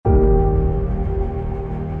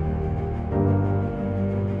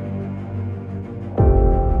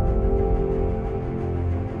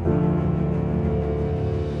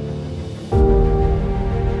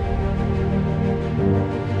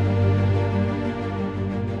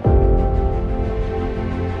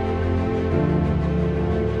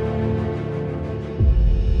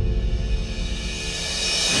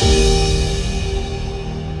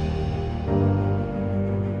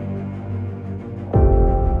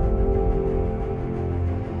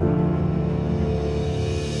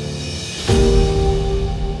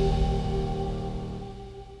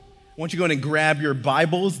want you to go ahead and grab your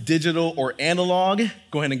Bibles, digital or analog.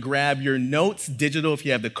 Go ahead and grab your notes, digital if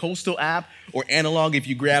you have the Coastal app, or analog if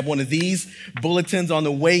you grab one of these bulletins on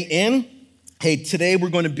the way in. Hey, today we're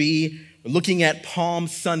going to be looking at Palm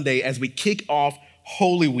Sunday as we kick off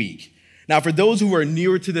Holy Week. Now, for those who are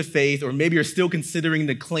newer to the faith or maybe are still considering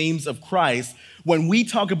the claims of Christ, when we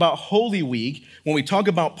talk about Holy Week, when we talk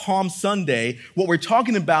about Palm Sunday, what we're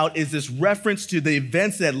talking about is this reference to the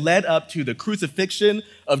events that led up to the crucifixion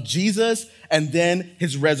of Jesus and then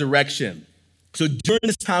his resurrection. So during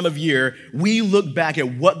this time of year, we look back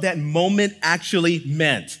at what that moment actually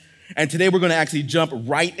meant. And today we're going to actually jump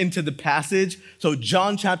right into the passage. So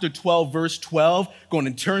John chapter 12, verse 12, going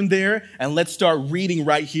to turn there and let's start reading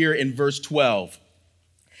right here in verse 12.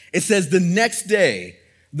 It says, "The next day,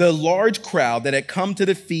 the large crowd that had come to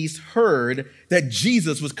the feast heard that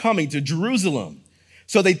Jesus was coming to Jerusalem.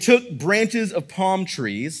 So they took branches of palm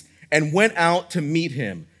trees and went out to meet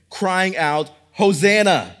him, crying out,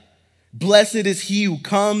 'Hosanna! Blessed is he who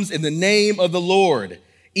comes in the name of the Lord,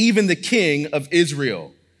 even the King of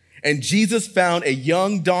Israel.' And Jesus found a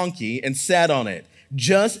young donkey and sat on it,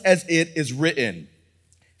 just as it is written,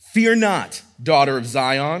 'Fear not, daughter of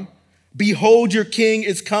Zion. Behold, your king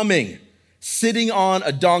is coming, sitting on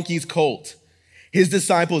a donkey's colt.' His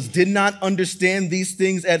disciples did not understand these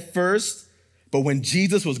things at first, but when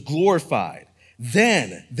Jesus was glorified,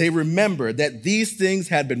 then they remembered that these things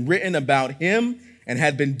had been written about him and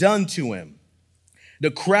had been done to him.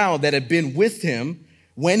 The crowd that had been with him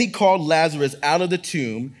when he called Lazarus out of the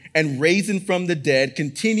tomb and raised him from the dead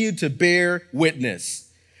continued to bear witness.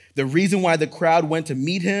 The reason why the crowd went to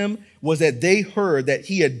meet him was that they heard that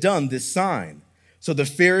he had done this sign. So the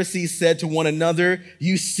Pharisees said to one another,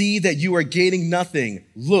 'You see that you are gaining nothing.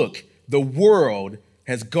 Look, the world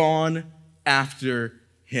has gone after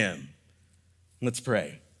him.'" Let's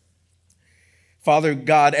pray. Father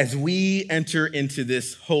God, as we enter into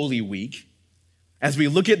this Holy Week, as we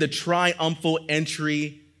look at the triumphal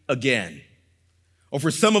entry again, or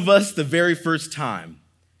for some of us, the very first time,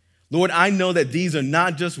 Lord, I know that these are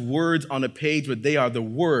not just words on a page, but they are the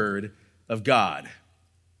word of God.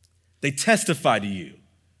 They testify to you.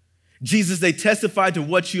 Jesus, they testify to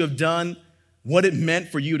what you have done, what it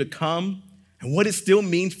meant for you to come, and what it still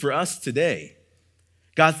means for us today.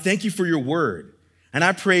 God, thank you for your word. And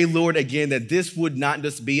I pray, Lord, again, that this would not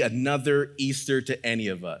just be another Easter to any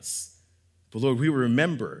of us. But Lord, we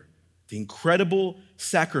remember the incredible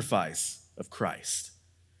sacrifice of Christ,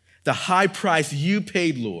 the high price you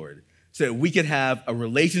paid, Lord, so that we could have a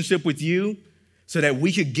relationship with you, so that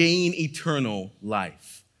we could gain eternal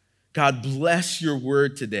life. God, bless your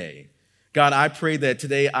word today. God, I pray that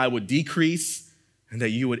today I would decrease and that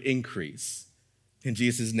you would increase. In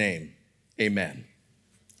Jesus' name, amen.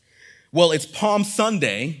 Well, it's Palm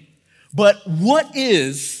Sunday, but what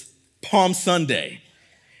is Palm Sunday?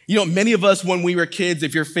 You know, many of us, when we were kids,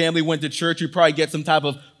 if your family went to church, you probably get some type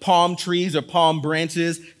of palm trees or palm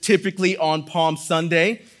branches, typically on Palm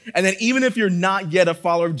Sunday. And then even if you're not yet a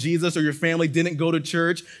follower of Jesus or your family didn't go to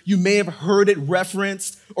church, you may have heard it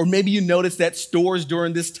referenced, or maybe you noticed that stores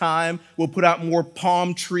during this time will put out more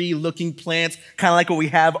palm tree looking plants, kind of like what we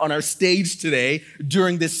have on our stage today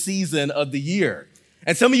during this season of the year.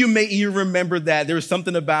 And some of you may even remember that there was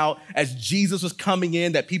something about as Jesus was coming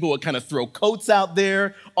in that people would kind of throw coats out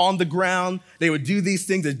there on the ground. They would do these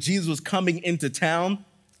things as Jesus was coming into town,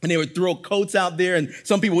 and they would throw coats out there, and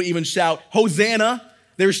some people would even shout, "Hosanna."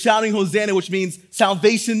 They were shouting Hosanna, which means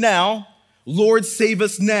salvation now, Lord, save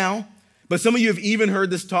us now. But some of you have even heard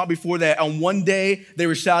this taught before that on one day they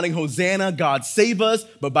were shouting Hosanna, God save us,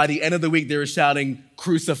 but by the end of the week they were shouting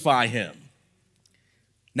crucify him.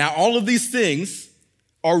 Now all of these things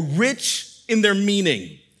are rich in their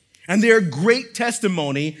meaning, and they're a great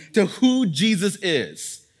testimony to who Jesus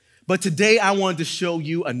is. But today I wanted to show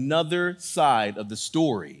you another side of the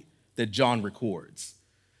story that John records.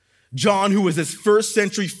 John, who was this first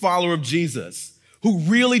century follower of Jesus, who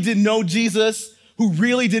really did know Jesus, who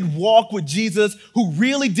really did walk with Jesus, who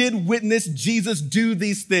really did witness Jesus do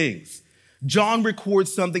these things. John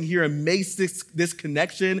records something here and makes this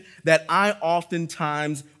connection that I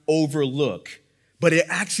oftentimes overlook. But it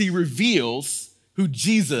actually reveals who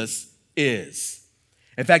Jesus is.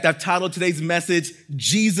 In fact, I've titled today's message,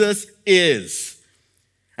 Jesus Is.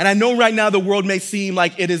 And I know right now the world may seem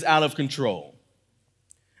like it is out of control.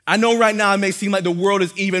 I know right now it may seem like the world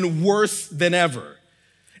is even worse than ever.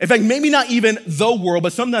 In fact, maybe not even the world,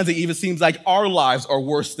 but sometimes it even seems like our lives are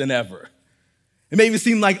worse than ever. It may even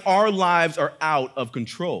seem like our lives are out of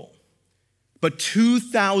control. But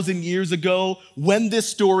 2,000 years ago, when this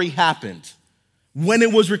story happened, when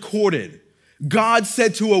it was recorded, God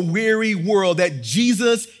said to a weary world that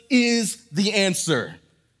Jesus is the answer.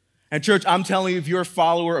 And church, I'm telling you, if you're a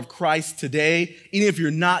follower of Christ today, even if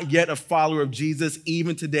you're not yet a follower of Jesus,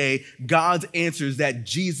 even today, God's answer is that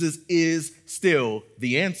Jesus is still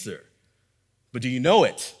the answer. But do you know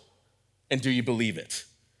it? And do you believe it?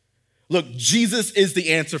 Look, Jesus is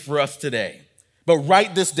the answer for us today. But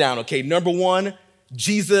write this down, okay? Number one,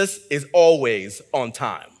 Jesus is always on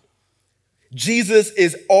time. Jesus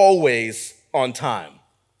is always on time.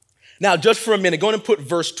 Now, just for a minute, go ahead and put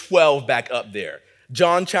verse 12 back up there.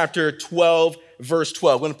 John chapter 12, verse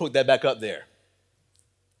 12. I'm going to put that back up there.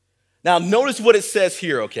 Now, notice what it says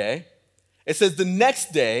here, okay? It says, the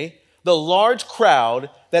next day, the large crowd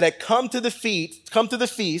that had come to the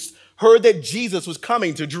feast heard that Jesus was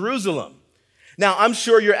coming to Jerusalem. Now, I'm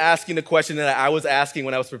sure you're asking the question that I was asking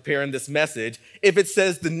when I was preparing this message. If it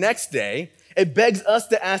says the next day, it begs us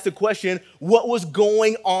to ask the question, what was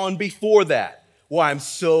going on before that? Well, I'm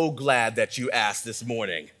so glad that you asked this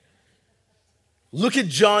morning. Look at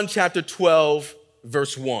John chapter 12,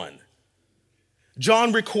 verse 1.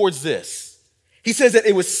 John records this. He says that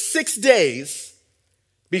it was 6 days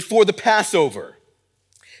before the Passover.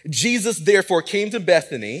 Jesus therefore came to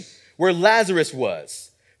Bethany, where Lazarus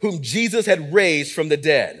was, whom Jesus had raised from the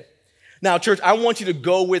dead. Now, church, I want you to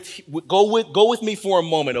go with me for a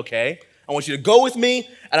moment, okay? I want you to go with me,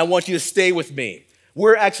 and I want you to stay with me.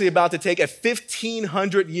 We're actually about to take a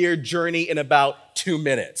 1,500-year journey in about 2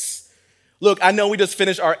 minutes. Look, I know we just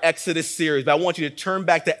finished our Exodus series, but I want you to turn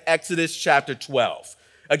back to Exodus chapter 12.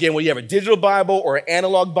 Again, whether you have a digital Bible or an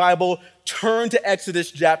analog Bible, turn to Exodus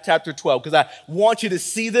chapter 12, because I want you to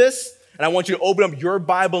see this, and I want you to open up your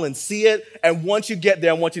Bible and see it, and once you get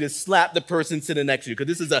there, I want you to slap the person sitting next to you, because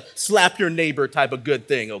this is a slap your neighbor type of good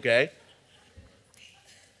thing, okay?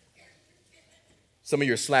 Some of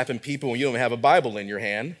you are slapping people when you don't have a Bible in your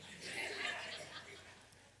hand.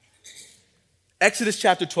 Exodus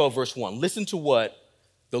chapter 12, verse 1. Listen to what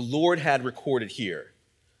the Lord had recorded here.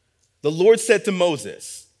 The Lord said to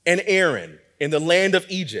Moses and Aaron in the land of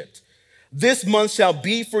Egypt, this month shall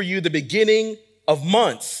be for you the beginning of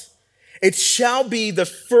months. It shall be the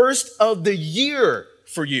first of the year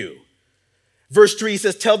for you. Verse 3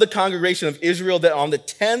 says, tell the congregation of Israel that on the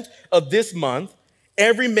 10th of this month,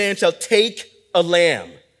 every man shall take a lamb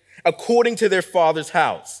according to their father's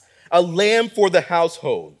house, a lamb for the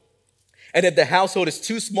household. And if the household is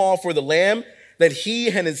too small for the lamb, that he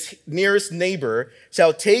and his nearest neighbor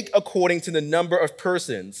shall take according to the number of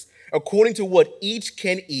persons, according to what each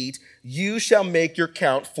can eat, you shall make your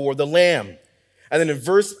count for the lamb. And then in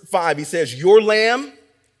verse 5, he says, your lamb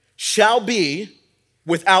shall be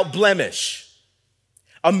without blemish,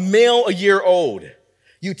 a male a year old.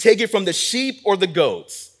 You take it from the sheep or the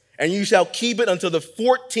goats, and you shall keep it until the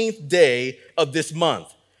 14th day of this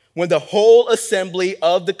month, when the whole assembly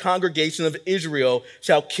of the congregation of Israel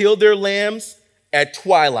shall kill their lambs at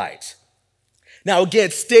twilight. Now,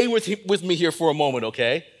 again, stay with me here for a moment,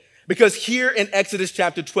 okay? Because here in Exodus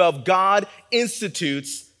chapter 12, God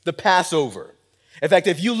institutes the Passover. In fact,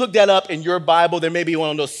 if you look that up in your Bible, there may be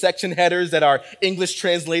one of those section headers that our English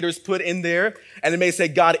translators put in there, and it may say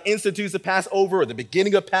God institutes the Passover, or the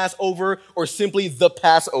beginning of Passover, or simply the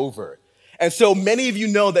Passover. And so many of you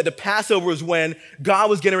know that the Passover is when God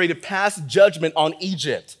was getting ready to pass judgment on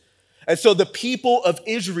Egypt. And so the people of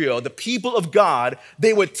Israel, the people of God,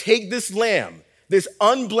 they would take this lamb, this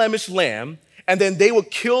unblemished lamb, and then they would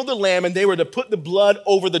kill the lamb and they were to put the blood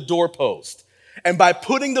over the doorpost. And by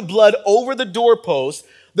putting the blood over the doorpost,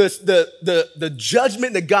 the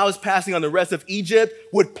judgment that God was passing on the rest of Egypt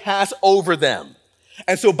would pass over them.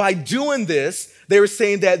 And so by doing this, they were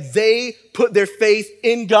saying that they put their faith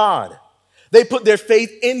in God. They put their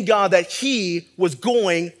faith in God that he was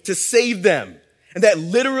going to save them and that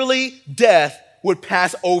literally death would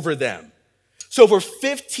pass over them. So for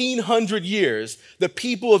 1,500 years, the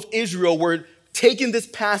people of Israel were taking this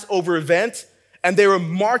Passover event and they were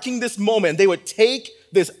marking this moment. They would take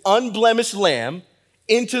this unblemished lamb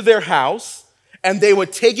into their house and they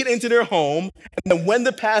would take it into their home. And then when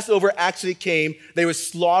the Passover actually came, they would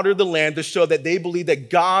slaughter the lamb to show that they believed that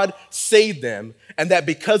God saved them and that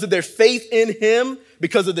because of their faith in him,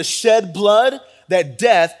 because of the shed blood, that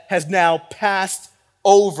death has now passed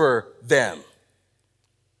over them.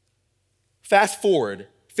 Fast forward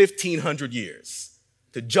 1,500 years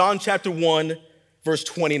to John chapter 1, verse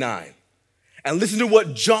 29. And listen to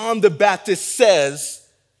what John the Baptist says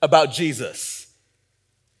about Jesus.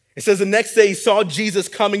 It says, the next day he saw Jesus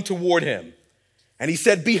coming toward him. And he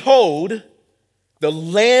said, behold, the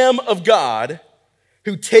Lamb of God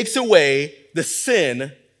who takes away the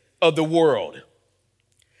sin of the world.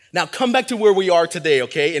 Now come back to where we are today,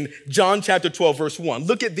 okay? In John chapter 12, verse 1.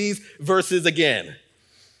 Look at these verses again.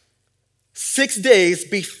 6 days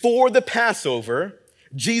before the Passover,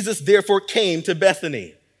 Jesus therefore came to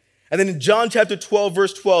Bethany. And then in John chapter 12,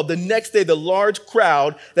 verse 12, the next day, the large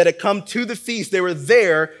crowd that had come to the feast, they were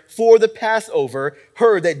there for the Passover,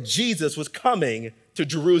 heard that Jesus was coming to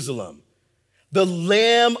Jerusalem. The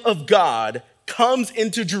Lamb of God comes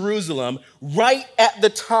into Jerusalem right at the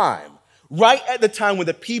time when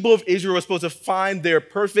the people of Israel were supposed to find their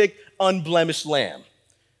perfect, unblemished lamb.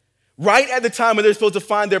 Right at the time when they're supposed to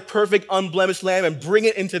find their perfect, unblemished lamb and bring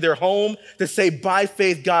it into their home to say, by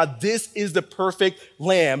faith, God, this is the perfect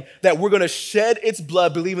lamb that we're going to shed its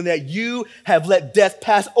blood, believing that you have let death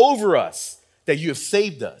pass over us, that you have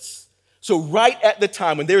saved us. So right at the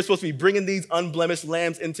time when they were supposed to be bringing these unblemished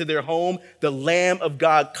lambs into their home, the Lamb of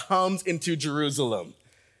God comes into Jerusalem.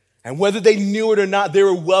 And whether they knew it or not, they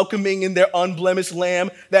were welcoming in their unblemished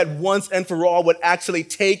lamb that once and for all would actually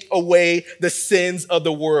take away the sins of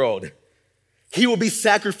the world. He will be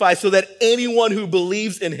sacrificed so that anyone who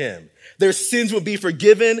believes in him, their sins would be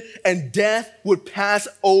forgiven and death would pass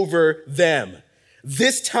over them.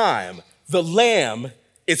 This time, the Lamb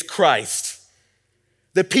is Christ.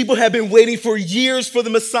 The people have been waiting for years for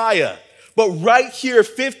the Messiah, but right here,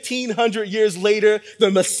 1,500 years later,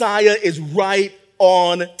 the Messiah is right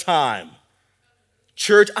on time.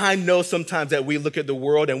 Church, I know sometimes that we look at the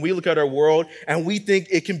world and we look at our world and we think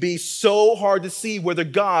it can be so hard to see whether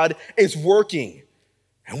God is working.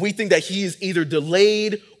 And we think that he is either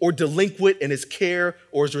delayed or delinquent in his care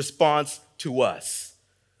or his response to us.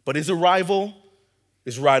 But his arrival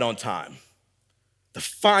is right on time. The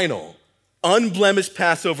final, unblemished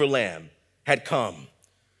Passover lamb had come.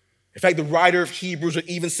 In fact, the writer of Hebrews would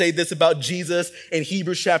even say this about Jesus in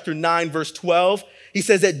Hebrews chapter 9, verse 12. He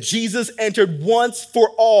says that Jesus entered once for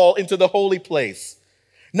all into the holy place,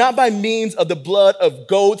 not by means of the blood of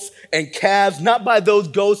goats and calves, not by those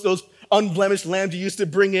goats, those unblemished lambs you used to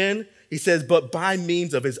bring in. He says, but by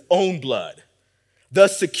means of his own blood,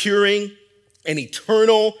 thus securing an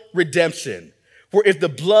eternal redemption. For if the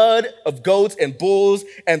blood of goats and bulls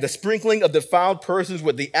and the sprinkling of defiled persons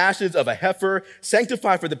with the ashes of a heifer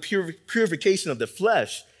sanctify for the purification of the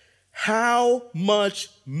flesh, how much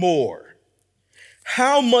more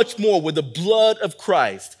would the blood of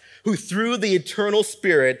Christ, who through the eternal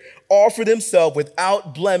Spirit offered himself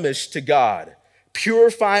without blemish to God,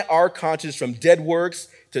 purify our conscience from dead works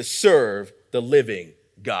to serve the living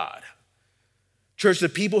God? Church, the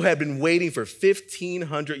people had been waiting for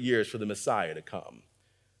 1,500 years for the Messiah to come.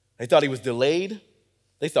 They thought he was delayed.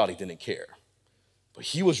 They thought he didn't care. But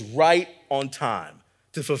he was right on time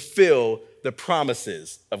to fulfill the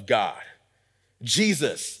promises of God.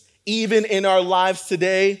 Jesus, even in our lives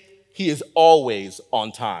today, he is always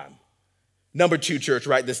on time. Number 2, church,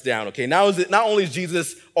 write this down, okay? Not only is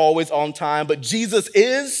Jesus always on time, but Jesus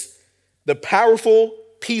is the powerful,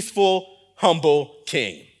 peaceful, humble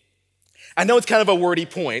King. I know it's kind of a wordy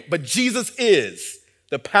point, but Jesus is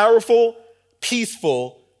the powerful,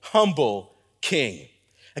 peaceful, humble King.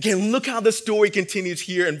 Again, look how the story continues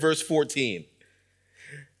here in verse 14.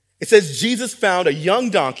 It says, Jesus found a young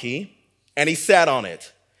donkey and he sat on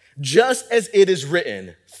it. Just as it is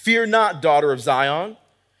written, fear not, daughter of Zion.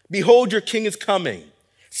 Behold, your king is coming,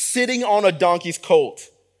 sitting on a donkey's colt.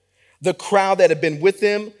 The crowd that had been with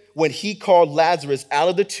him when he called Lazarus out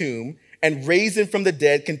of the tomb and raised him from the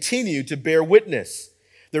dead continued to bear witness.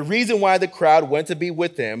 The reason why the crowd went to be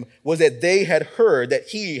with him was that they had heard that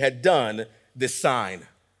he had done this sign.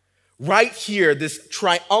 Right here, this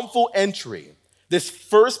triumphal entry, this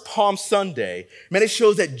first Palm Sunday, man, it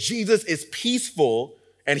shows that Jesus is peaceful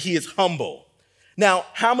and he is humble. Now,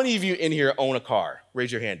 how many of you in here own a car?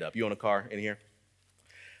 Raise your hand up. You own a car in here?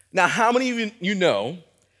 Now, how many of you know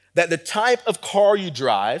that the type of car you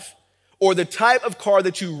drive or the type of car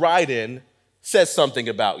that you ride in says something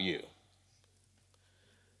about you?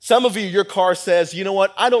 Some of you, your car says, you know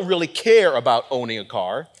what? I don't really care about owning a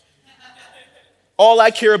car. All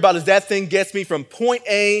I care about is that thing gets me from point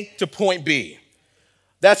A to point B.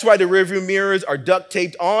 That's why the rearview mirrors are duct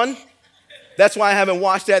taped on. That's why I haven't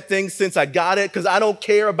washed that thing since I got it, because I don't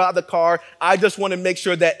care about the car. I just want to make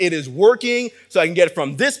sure that it is working so I can get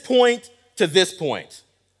from this point to this point.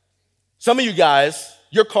 Some of you guys,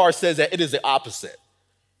 your car says that it is the opposite.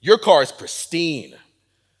 Your car is pristine.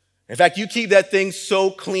 In fact, you keep that thing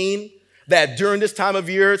so clean that during this time of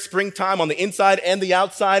year, springtime, on the inside and the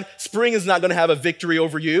outside, spring is not going to have a victory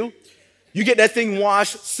over you. You get that thing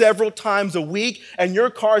washed several times a week, and your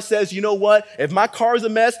car says, you know what? If my car is a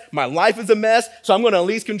mess, my life is a mess, so I'm going to at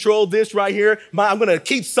least control this right here. I'm going to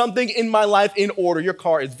keep something in my life in order. Your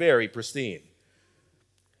car is very pristine.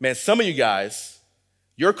 Man, some of you guys,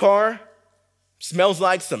 your car smells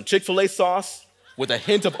like some Chick-fil-A sauce with a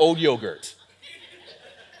hint of old yogurt.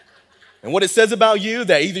 And what it says about you,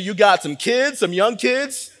 that either you got some kids, some young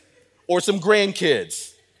kids, or some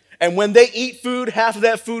grandkids. And when they eat food, half of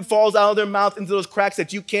that food falls out of their mouth into those cracks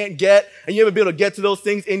that you can't get, and you haven't been able to get to those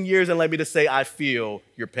things in years, and let me just say, I feel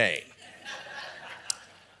your pain.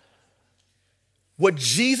 What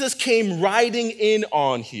Jesus came riding in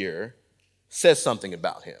on here says something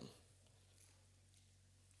about him.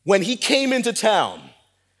 When he came into town,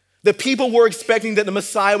 the people were expecting that the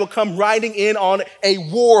Messiah would come riding in on a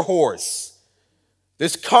war horse.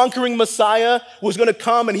 This conquering Messiah was going to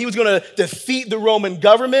come and he was going to defeat the Roman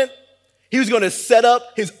government. He was going to set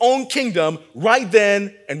up his own kingdom right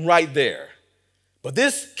then and right there. But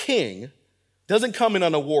this king doesn't come in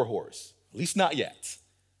on a war horse, at least not yet.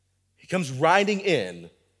 He comes riding in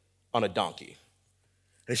on a donkey.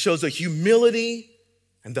 And it shows the humility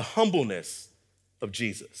and the humbleness of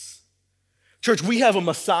Jesus. Church, we have a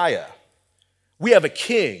Messiah. We have a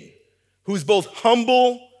king who's both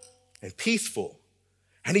humble and peaceful.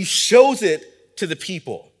 And he shows it to the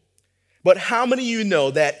people. But how many of you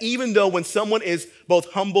know that even though when someone is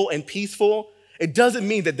both humble and peaceful, it doesn't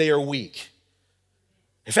mean that they are weak?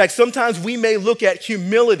 In fact, sometimes we may look at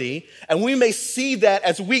humility and we may see that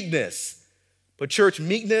as weakness. But church,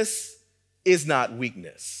 meekness is not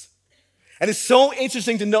weakness. And it's so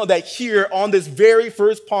interesting to know that here on this very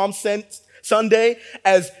first Palm Sunday,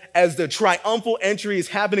 as the triumphal entry is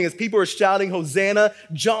happening, as people are shouting Hosanna,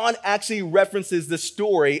 John actually references the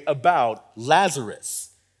story about Lazarus.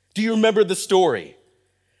 Do you remember the story?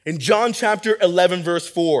 In John chapter 11, verse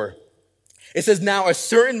 4, it says, "Now a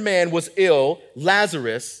certain man was ill,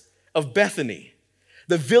 Lazarus of Bethany,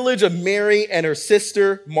 the village of Mary and her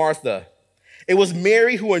sister Martha. It was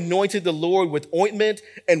Mary who anointed the Lord with ointment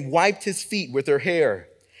and wiped his feet with her hair,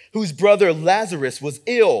 whose brother Lazarus was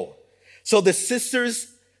ill. So the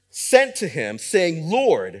sisters sent to him, saying,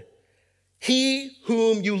 'Lord, he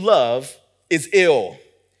whom you love is ill.'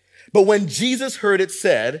 But when Jesus heard it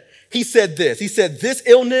said, he said, 'This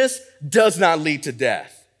illness does not lead to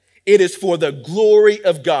death. It is for the glory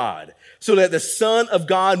of God, so that the Son of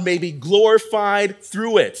God may be glorified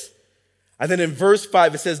through it.' And then in verse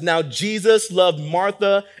 5, it says, 'Now Jesus loved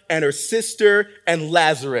Martha and her sister and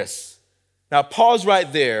Lazarus.'" Now pause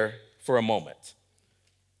right there for a moment.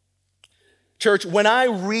 Church, when I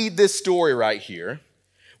read this story right here,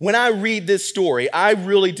 I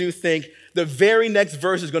really do think the very next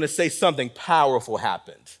verse is going to say something powerful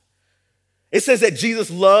happened. It says that Jesus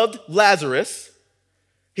loved Lazarus,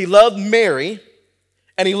 he loved Mary,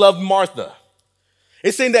 and he loved Martha.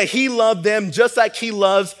 It's saying that he loved them just like he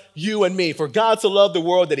loves you and me. For God so loved the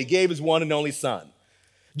world that he gave his one and only son.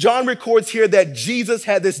 John records here that Jesus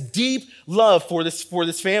had this deep love for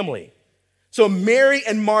this family. So Mary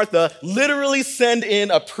and Martha literally send in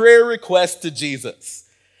a prayer request to Jesus.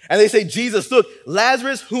 And they say, "Jesus, look,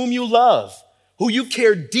 Lazarus, whom you love, who you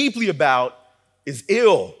care deeply about, is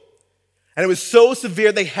ill." And it was so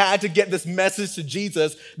severe they had to get this message to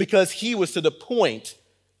Jesus because he was to the point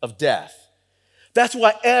of death. That's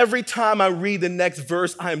why every time I read the next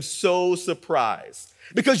verse, I am so surprised.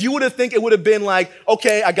 Because you would have think it would have been like,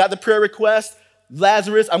 okay, I got the prayer request.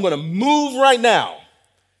 Lazarus, I'm going to move right now.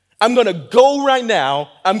 I'm going to go right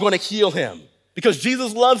now. I'm going to heal him. Because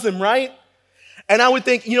Jesus loves him, right? And I would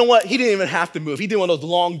think, you know what? He didn't even have to move. He did one of those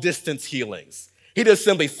long distance healings. He just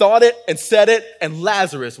simply thought it and said it, and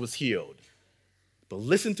Lazarus was healed. But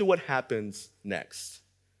listen to what happens next.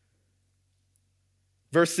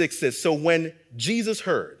 Verse 6 says, "So when Jesus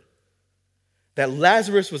heard that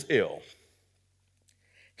Lazarus was ill,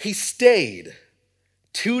 he stayed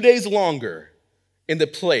 2 days longer in the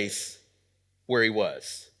place where he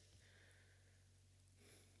was."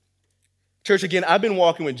 Church, again, I've been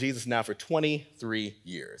walking with Jesus now for 23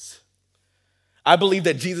 years. I believe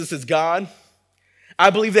that Jesus is God. I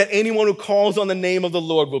believe that anyone who calls on the name of the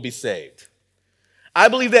Lord will be saved. I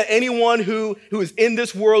believe that anyone who is in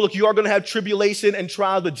this world, look, you are going to have tribulation and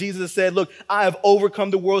trials, but Jesus has said, look, I have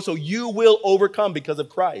overcome the world, so you will overcome because of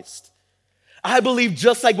Christ. I believe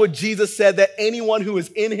just like what Jesus said, that anyone who is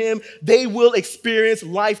in him, they will experience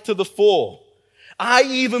life to the full. I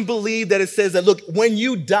even believe that it says that, look, when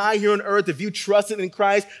you die here on earth, if you trust in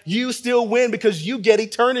Christ, you still win because you get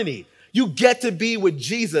eternity. You get to be with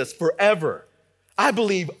Jesus forever. I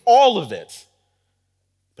believe all of it.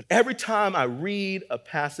 But every time I read a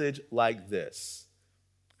passage like this,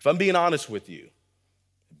 if I'm being honest with you,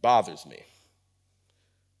 it bothers me.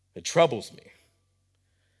 It troubles me.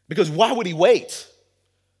 Because why would he wait?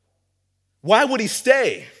 Why would he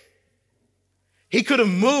stay? He could have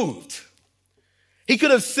moved. He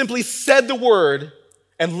could have simply said the word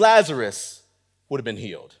and Lazarus would have been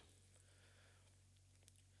healed.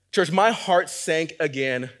 Church, my heart sank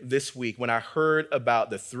again this week when I heard about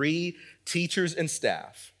the 3 teachers and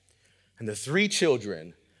staff and the 3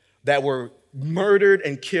 children that were murdered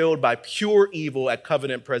and killed by pure evil at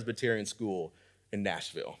Covenant Presbyterian School in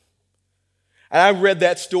Nashville. And I read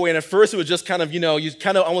that story, and at first it was just kind of, you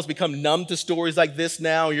kind of almost become numb to stories like this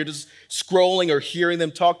now. You're just scrolling or hearing them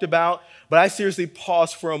talked about. But I seriously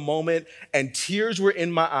paused for a moment, and tears were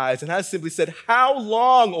in my eyes. And I simply said, how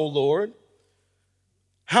long, O Lord?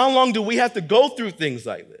 How long do we have to go through things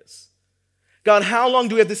like this? God, how long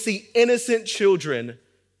do we have to see innocent children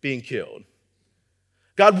being killed?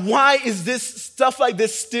 God, why is this stuff like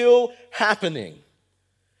this still happening?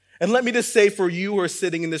 And let me just say for you who are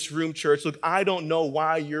sitting in this room, church, look, I don't know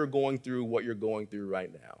why you're going through what you're going through right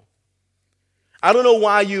now. I don't know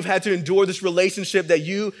why you've had to endure this relationship that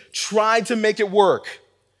you tried to make it work.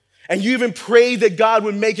 And you even prayed that God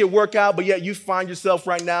would make it work out, but yet you find yourself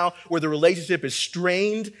right now where the relationship is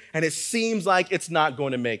strained and it seems like it's not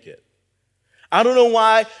going to make it. I don't know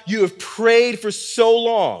why you have prayed for so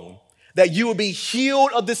long that you will be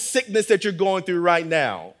healed of the sickness that you're going through right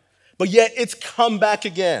now. But yet it's come back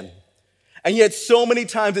again. And yet so many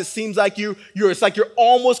times it seems like it's like you're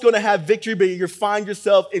almost going to have victory, but you find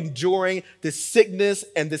yourself enduring this sickness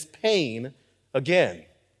and this pain again.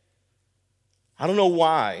 I don't know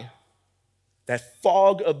why that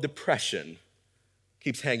fog of depression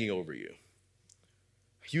keeps hanging over you.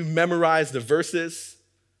 You've memorized the verses.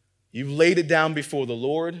 You've laid it down before the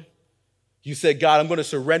Lord. You said, God, I'm going to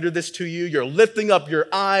surrender this to you. You're lifting up your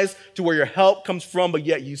eyes to where your help comes from, but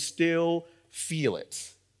yet you still feel it.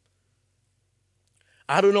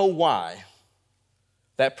 I don't know why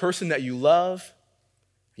that person that you love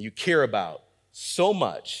and you care about so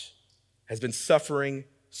much has been suffering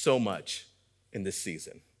so much in this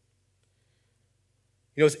season.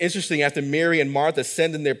 It's interesting, after Mary and Martha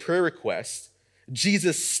send in their prayer requests,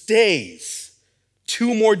 Jesus stays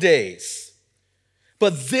 2 more days.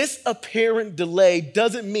 But this apparent delay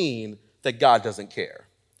doesn't mean that God doesn't care.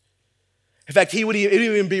 In fact, it would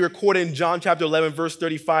even be recorded in John chapter 11, verse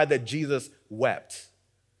 35, that Jesus wept.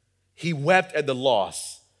 He wept at the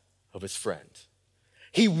loss of his friend.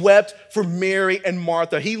 He wept for Mary and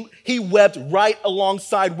Martha. He wept right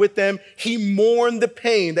alongside with them. He mourned the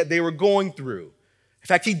pain that they were going through. In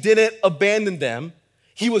fact, he didn't abandon them.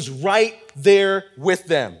 He was right there with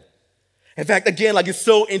them. In fact, again, it's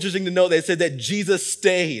so interesting to know that it said that Jesus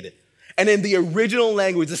stayed. And in the original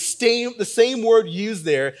language, the same word used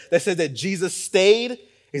there that said that Jesus stayed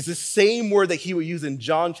is the same word that he would use in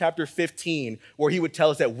John chapter 15, where he would tell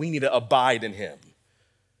us that we need to abide in him.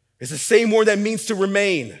 It's the same word that means to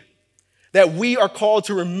remain, that we are called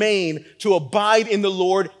to remain, to abide in the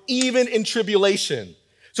Lord, even in tribulation.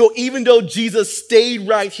 So even though Jesus stayed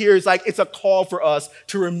right here, it's a call for us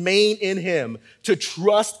to remain in him, to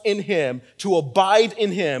trust in him, to abide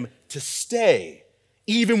in him, to stay,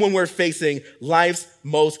 even when we're facing life's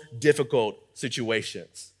most difficult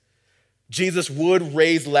situations. Jesus would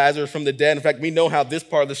raise Lazarus from the dead. In fact, we know how this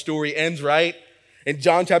part of the story ends, right? In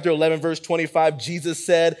John chapter 11, verse 25, Jesus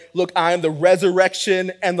said, look, I am the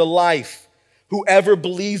resurrection and the life. Whoever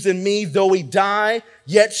believes in me, though he die,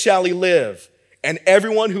 yet shall he live. And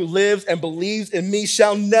everyone who lives and believes in me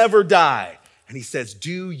shall never die. And he says,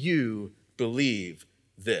 do you believe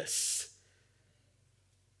this?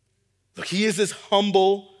 Look, he is this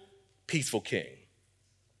humble, peaceful king,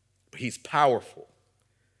 but he's powerful.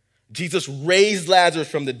 Jesus raised Lazarus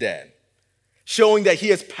from the dead, showing that he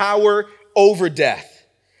has power over death,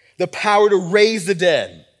 the power to raise the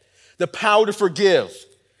dead, the power to forgive,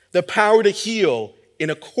 the power to heal in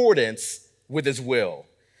accordance with his will.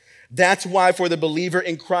 That's why for the believer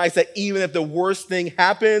in Christ, that even if the worst thing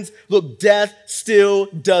happens, look, death still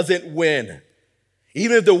doesn't win.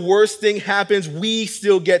 Even if the worst thing happens, we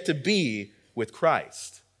still get to be with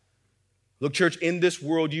Christ. Look, church, in this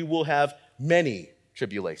world, you will have many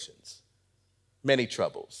tribulations, many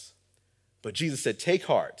troubles. But Jesus said, take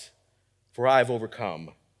heart, for I have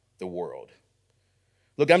overcome the world.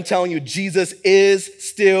 Look, I'm telling you, Jesus is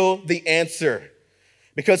still the answer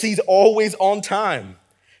because he's always on time.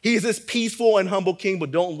 He is this peaceful and humble king, but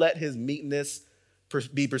don't let his meekness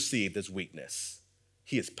be perceived as weakness.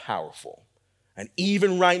 He is powerful. And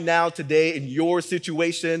even right now, today, in your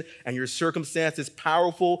situation and your circumstances,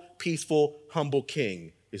 powerful, peaceful, humble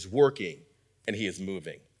king is working and he is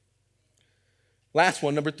moving. Last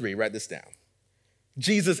one, number 3, write this down.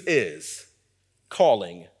 Jesus is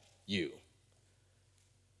calling you.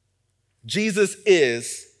 Jesus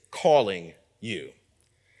is calling you.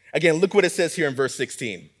 Again, look what it says here in verse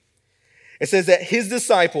 16. It says that his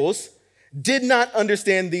disciples did not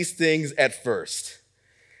understand these things at first.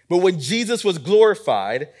 But when Jesus was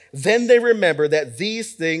glorified, then they remembered that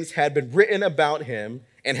these things had been written about him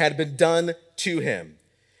and had been done to him.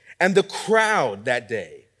 And the crowd that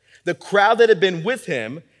day, the crowd that had been with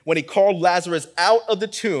him when he called Lazarus out of the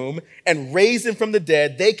tomb and raised him from the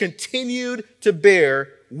dead, they continued to bear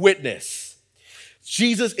witness.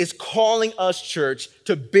 Jesus is calling us, church,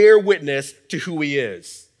 to bear witness to who he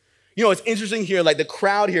is. You know, it's interesting here, like the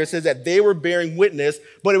crowd here says that they were bearing witness,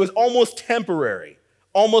 but it was almost temporary,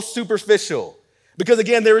 almost superficial. Because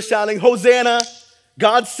again, they were shouting, Hosanna,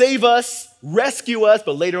 God save us, rescue us.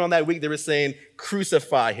 But later on that week, they were saying,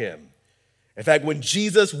 crucify him. In fact, when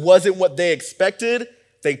Jesus wasn't what they expected,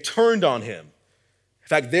 they turned on him. In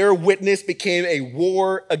fact, their witness became a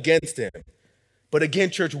war against him. But again,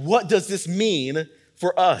 church, what does this mean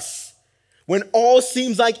for us? When all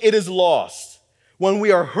seems like it is lost, when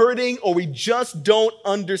we are hurting or we just don't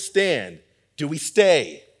understand, do we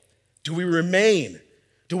stay? Do we remain?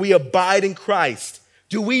 Do we abide in Christ?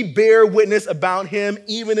 Do we bear witness about him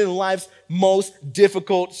even in life's most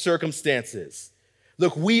difficult circumstances?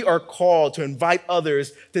 Look, we are called to invite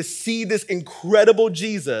others to see this incredible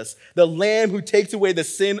Jesus, the Lamb who takes away the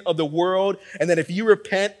sin of the world, and that if you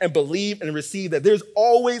repent and believe and receive that, there's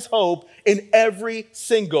always hope in every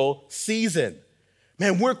single season.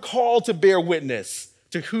 Man, we're called to bear witness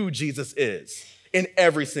to who Jesus is in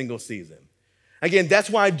every single season. Again, that's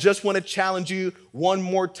why I just want to challenge you one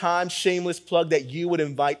more time, shameless plug, that you would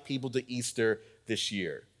invite people to Easter this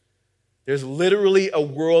year. There's literally a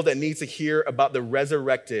world that needs to hear about the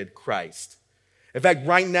resurrected Christ. In fact,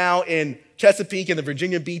 right now in Chesapeake and the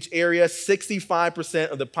Virginia Beach area, 65%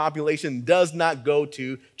 of the population does not go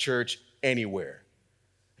to church anywhere.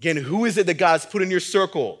 Again, who is it that God's put in your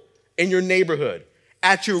circle, in your neighborhood,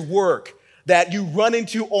 at your work, that you run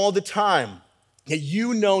into all the time, that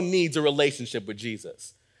you know needs a relationship with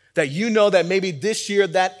Jesus? That you know that maybe this year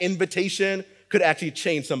that invitation could actually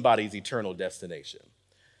change somebody's eternal destination.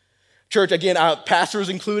 Church, again, pastors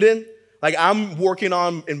included, like I'm working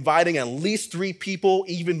on inviting at least 3 people,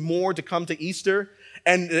 even more, to come to Easter.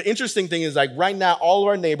 And the interesting thing is, like right now, all of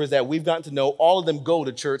our neighbors that we've gotten to know, all of them go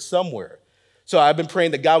to church somewhere. So I've been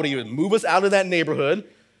praying that God would either move us out of that neighborhood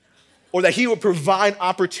or that he would provide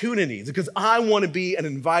opportunities, because I want to be an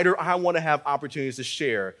inviter. I want to have opportunities to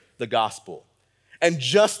share the gospel. And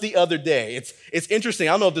just the other day, it's interesting.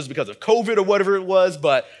 I don't know if this is because of COVID or whatever it was,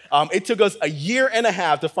 but it took us a year and a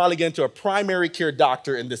half to finally get into a primary care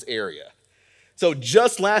doctor in this area. So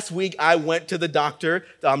just last week, I went to the doctor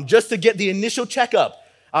just to get the initial checkup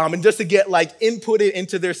and just to get like inputted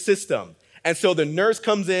into their system. And so the nurse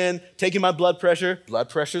comes in, taking my blood pressure. Blood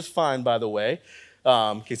pressure's fine, by the way,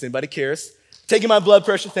 in case anybody cares. Taking my blood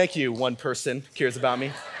pressure. Thank you, one person cares about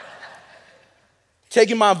me.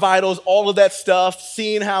 Taking my vitals, all of that stuff,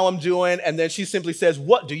 seeing how I'm doing, and then she simply says,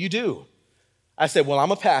 "What do you do?" I said, "Well,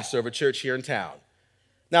 I'm a pastor of a church here in town."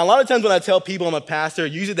 Now, a lot of times when I tell people I'm a pastor,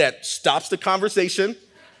 usually that stops the conversation.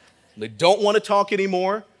 They don't want to talk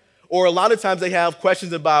anymore. Or a lot of times they have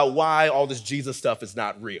questions about why all this Jesus stuff is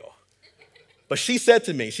not real. But she said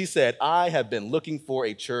to me, "I have been looking for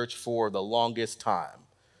a church for the longest time."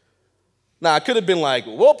 Now, I could have been like,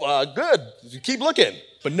 "Whoop, good, keep looking."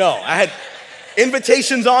 But no, I had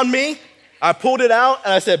invitations on me. I pulled it out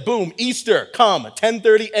and I said, boom, Easter, come,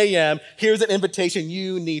 10:30 a.m. Here's an invitation,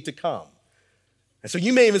 you need to come. And so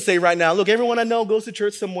you may even say right now, look, everyone I know goes to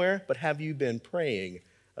church somewhere, but have you been praying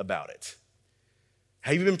about it?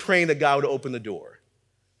 Have you been praying that God would open the door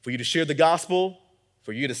for you to share the gospel,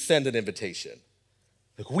 for you to send an invitation?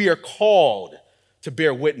 Look, we are called to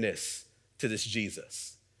bear witness to this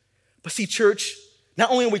Jesus. But see, church, not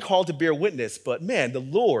only are we called to bear witness, but man, the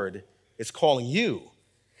Lord is calling you.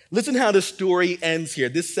 Listen how the story ends here.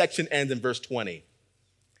 This section ends in verse 20.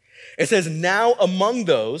 It says, "Now among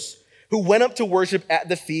those who went up to worship at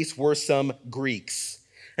the feast were some Greeks."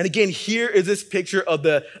 And again, here is this picture of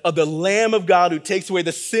the Lamb of God who takes away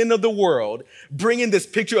the sin of the world, bringing this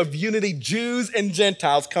picture of unity, Jews and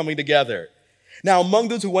Gentiles coming together. Now among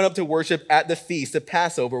those who went up to worship at the feast of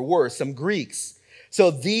Passover were some Greeks.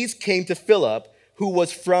 So these came to Philip, who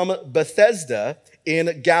was from Bethesda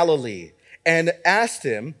in Galilee, and asked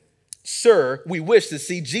him, "Sir, we wish to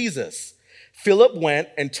see Jesus." Philip went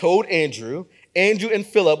and told Andrew. Andrew and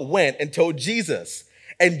Philip went and told Jesus.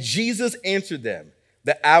 And Jesus answered them,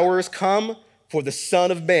 "The hour has come for the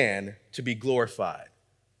Son of Man to be glorified."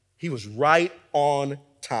 He was right on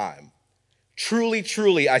time. "Truly,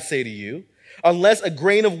 truly, I say to you, unless a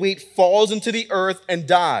grain of wheat falls into the earth and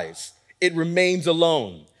dies, it remains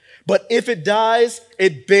alone. But if it dies,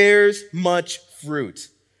 it bears much fruit.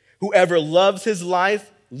 Whoever loves his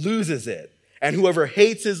life loses it, and whoever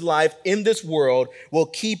hates his life in this world will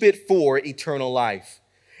keep it for eternal life.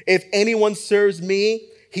 If anyone serves me,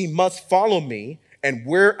 he must follow me, and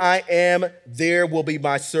where I am, there will be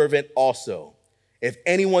my servant also. If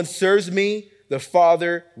anyone serves me, the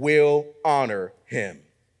Father will honor him.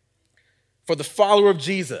 For the follower of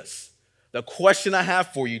Jesus, the question I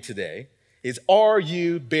have for you today is, are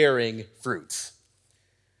you bearing fruits?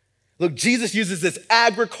 Look, Jesus uses this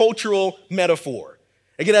agricultural metaphor.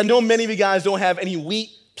 Again, I know many of you guys don't have any wheat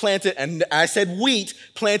planted, and I said wheat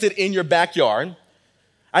planted in your backyard.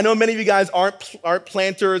 I know many of you guys aren't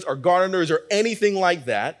planters or gardeners or anything like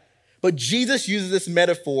that, but Jesus uses this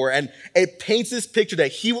metaphor, and it paints this picture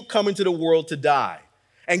that he would come into the world to die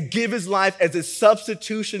and give his life as a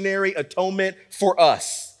substitutionary atonement for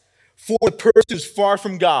us, for the person who's far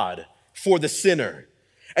from God, for the sinner.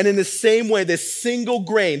 And in the same way, this single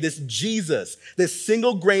grain, this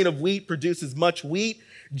single grain of wheat produces much wheat.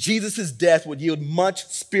 Jesus' death would yield much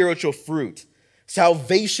spiritual fruit,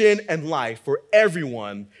 salvation and life for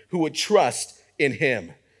everyone who would trust in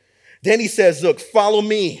him. Then he says, look, follow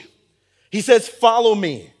me. He says, follow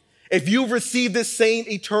me. If you've received this same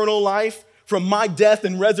eternal life from my death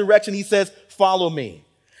and resurrection, he says, follow me.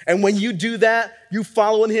 And when you do that, you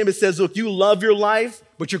follow in him. It says, look, you love your life,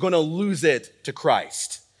 but you're going to lose it to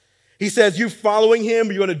Christ. He says, you following him,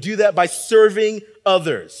 you're going to do that by serving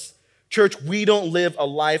others. Church, we don't live a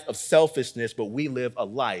life of selfishness, but we live a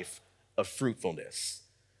life of fruitfulness.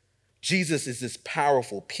 Jesus is this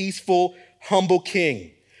powerful, peaceful, humble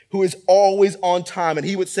king who is always on time. And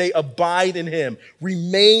he would say, abide in him,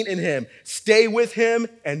 remain in him, stay with him,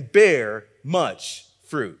 and bear much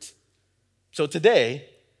fruit. So today,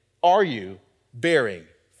 are you bearing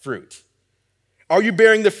fruit? Are you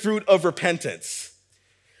bearing the fruit of repentance?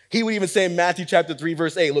 He would even say in Matthew chapter 3,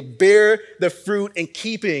 verse 8, look, bear the fruit in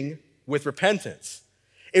keeping with repentance.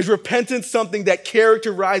 Is repentance something that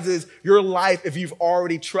characterizes your life if you've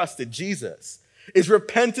already trusted Jesus? Is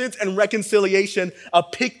repentance and reconciliation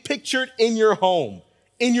pictured in your home,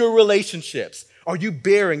 in your relationships? Are you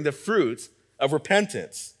bearing the fruit of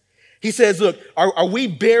repentance? He says, look, are we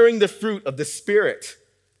bearing the fruit of the Spirit?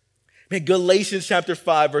 In Galatians chapter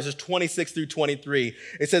 5, verses 26 through 23,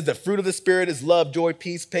 it says the fruit of the Spirit is love, joy,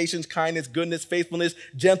 peace, patience, kindness, goodness, faithfulness,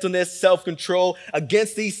 gentleness, self-control.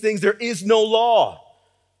 Against these things, there is no law.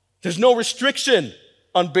 There's no restriction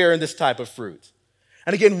on bearing this type of fruit.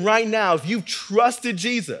 And again, right now, if you've trusted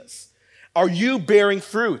Jesus, are you bearing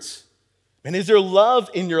fruit? And is there love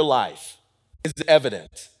in your life? Is it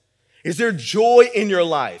evident? Is there joy in your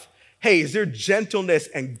life? Hey, is there gentleness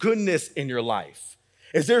and goodness in your life?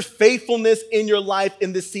 Is there faithfulness in your life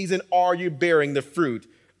in this season? Are you bearing the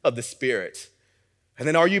fruit of the Spirit? And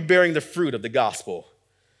then are you bearing the fruit of the gospel?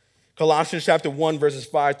 Colossians chapter 1, verses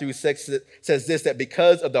 5 through 6 says this, that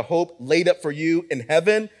because of the hope laid up for you in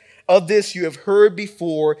heaven, of this you have heard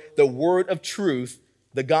before the word of truth,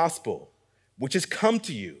 the gospel, which has come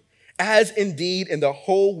to you, as indeed in the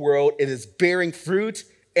whole world it is bearing fruit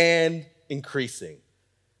and increasing.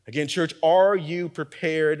 Again, church, are you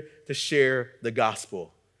prepared to share the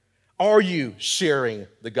gospel? Are you sharing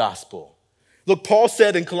the gospel? Look, Paul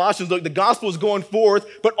said in Colossians, look, the gospel is going forth,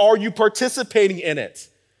 but are you participating in it?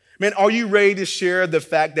 Man, are you ready to share the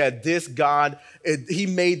fact that this God, he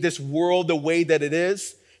made this world the way that it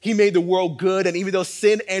is? He made the world good, and even though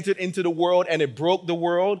sin entered into the world and it broke the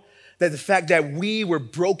world, that the fact that we were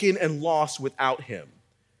broken and lost without him.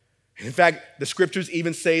 In fact, the scriptures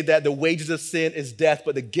even say that the wages of sin is death,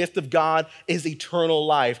 but the gift of God is eternal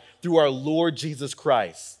life through our Lord Jesus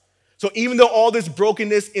Christ. So even though all this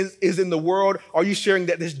brokenness is in the world, are you sharing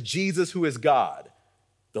that this Jesus who is God,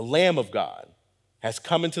 the Lamb of God, has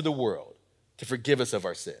come into the world to forgive us of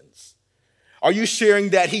our sins? Are you sharing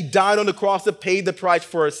that he died on the cross to pay the price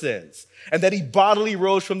for our sins, and that he bodily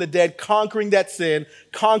rose from the dead, conquering that sin,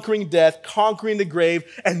 conquering death, conquering the grave,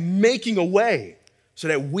 and making a way so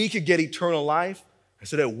that we could get eternal life and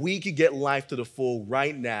so that we could get life to the full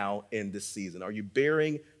right now in this season? Are you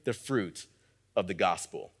bearing the fruit of the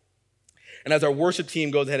gospel? And as our worship team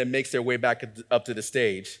goes ahead and makes their way back up to the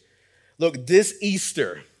stage, look, this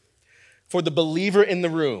Easter, for the believer in the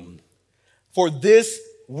room, for this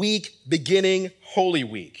week beginning Holy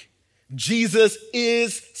Week, Jesus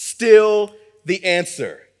is still the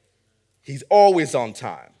answer. He's always on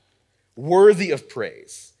time, worthy of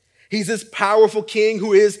praise. He's this powerful king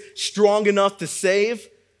who is strong enough to save,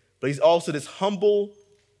 but he's also this humble,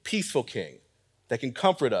 peaceful king that can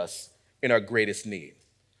comfort us in our greatest need.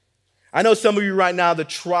 I know some of you right now, the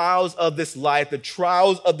trials of this life, the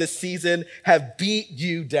trials of this season have beat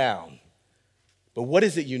you down. But what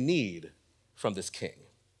is it you need from this king?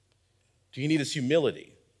 Do you need his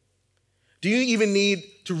humility? Do you even need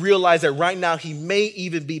to realize that right now he may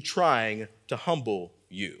even be trying to humble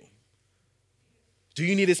you? Do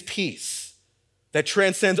you need his peace that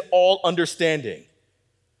transcends all understanding?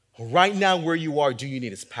 Right now where you are, do you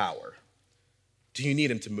need his power? Do you need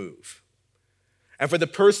him to move? And for the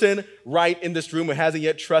person right in this room who hasn't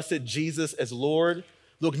yet trusted Jesus as Lord,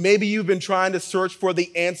 look, maybe you've been trying to search for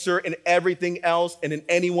the answer in everything else and in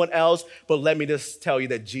anyone else, but let me just tell you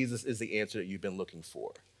that Jesus is the answer that you've been looking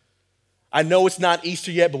for. I know it's not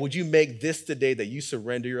Easter yet, but would you make this the day that you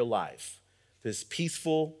surrender your life to this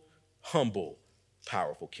peaceful, humble,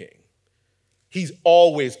 powerful King? He's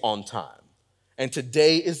always on time, and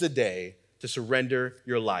today is the day to surrender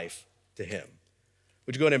your life to him.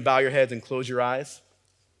 Would you go ahead and bow your heads and close your eyes?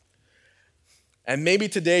 And maybe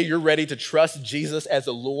today you're ready to trust Jesus as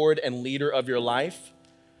the Lord and leader of your life,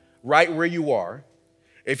 right where you are.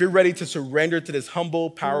 If you're ready to surrender to this humble,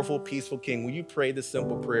 powerful, peaceful King, will you pray this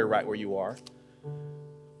simple prayer right where you are?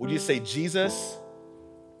 Would you say, Jesus,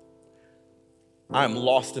 I am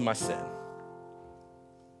lost in my sin.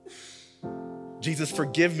 Jesus,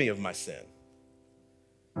 forgive me of my sin.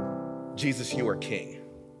 Jesus, you are King.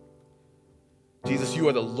 Jesus, you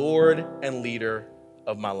are the Lord and leader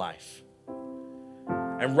of my life.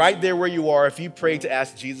 And right there where you are, if you prayed to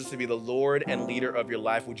ask Jesus to be the Lord and leader of your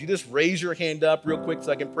life, would you just raise your hand up real quick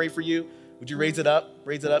so I can pray for you? Would you raise it up?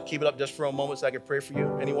 Raise it up. Keep it up just for a moment so I can pray for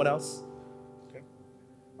you. Anyone else? Okay.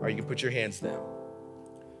 Or you can put your hands down.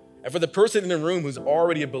 And for the person in the room who's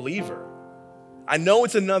already a believer, I know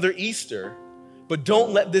it's another Easter, but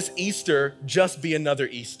don't let this Easter just be another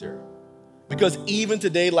Easter. Because even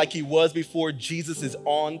today, like he was before, Jesus is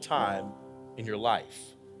on time in your life.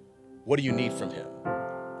 What do you need from him?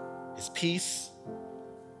 His peace,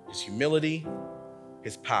 his humility,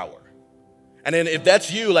 his power. And then if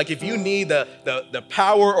that's you, like if you need the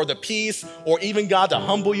power or the peace or even God to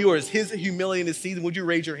humble you or his humility in this season, would you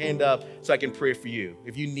raise your hand up so I can pray for you?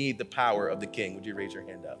 If you need the power of the King, would you raise your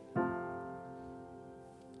hand up?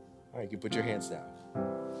 All right, you can put your hands down.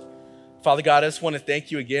 Father God, I just want to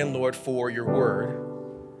thank you again, Lord, for your word.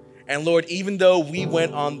 And Lord, even though we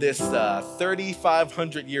went on this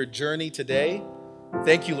 3,500-year journey today,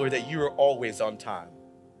 thank you, Lord, that you are always on time.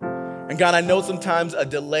 And God, I know sometimes a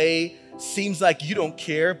delay seems like you don't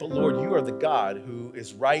care, but Lord, you are the God who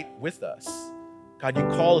is right with us. God, you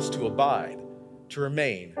call us to abide, to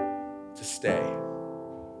remain, to stay.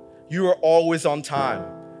 You are always on time,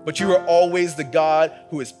 but you are always the God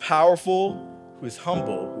who is powerful, who is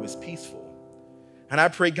humble, who is peaceful. And I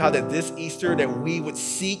pray, God, that this Easter that we would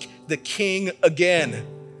seek the King again.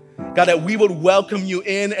 God, that we would welcome you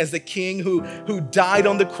in as the King who died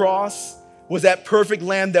on the cross, was that perfect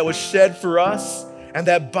lamb that was shed for us, and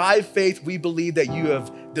that by faith we believe that you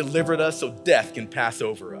have delivered us so death can pass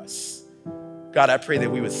over us. God, I pray that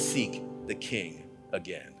we would seek the King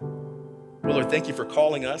again. Well, Lord, thank you for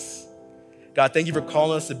calling us. God, thank you for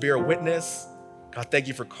calling us to bear witness. God, thank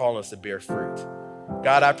you for calling us to bear fruit.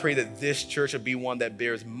 God, I pray that this church will be one that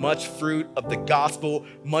bears much fruit of the gospel,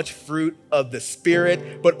 much fruit of the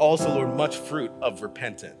Spirit, but also, Lord, much fruit of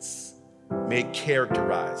repentance. May it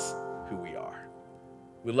characterize who we are.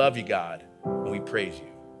 We love you, God, and we praise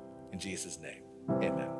you. In Jesus' name, amen.